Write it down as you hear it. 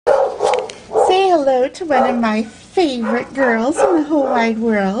hello to one of my favorite girls in the whole wide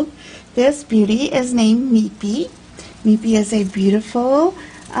world. This beauty is named Meepy. Meepy is a beautiful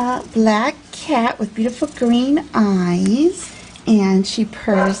black cat with beautiful green eyes, and she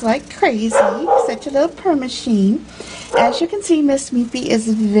purrs like crazy. Such a little purr machine. As you can see, Miss Meepy is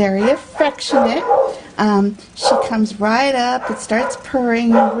very affectionate. She comes right up and starts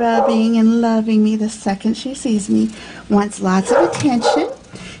purring, rubbing, and loving me the second she sees me. Wants lots of attention.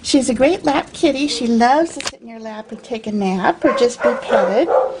 She's a great lap kitty. She loves to sit in your lap and take a nap or just be petted.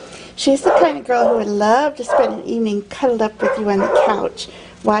 She's the kind of girl who would love to spend an evening cuddled up with you on the couch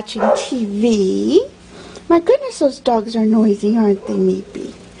watching TV. My goodness, those dogs are noisy, aren't they,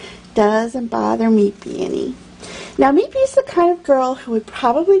 Meepy? Doesn't bother Meepy any. Now, Meepy is the kind of girl who would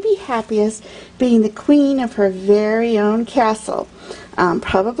probably be happiest being the queen of her very own castle.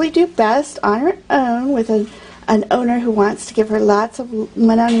 Probably do best on her own with an owner who wants to give her lots of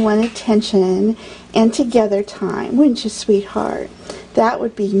one-on-one attention and together time. Wouldn't you, sweetheart? That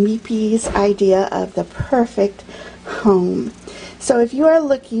would be Meepy's idea of the perfect home. So if you are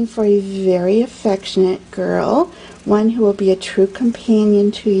looking for a very affectionate girl, one who will be a true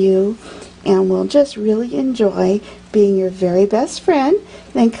companion to you and will just really enjoy being your very best friend,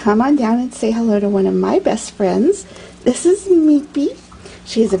 then come on down and say hello to one of my best friends. This is Meepy.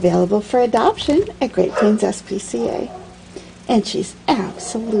 She's available for adoption at Great Plains SPCA. And she's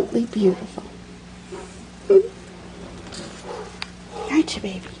absolutely beautiful. Aren't you,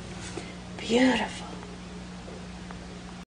 baby? Beautiful.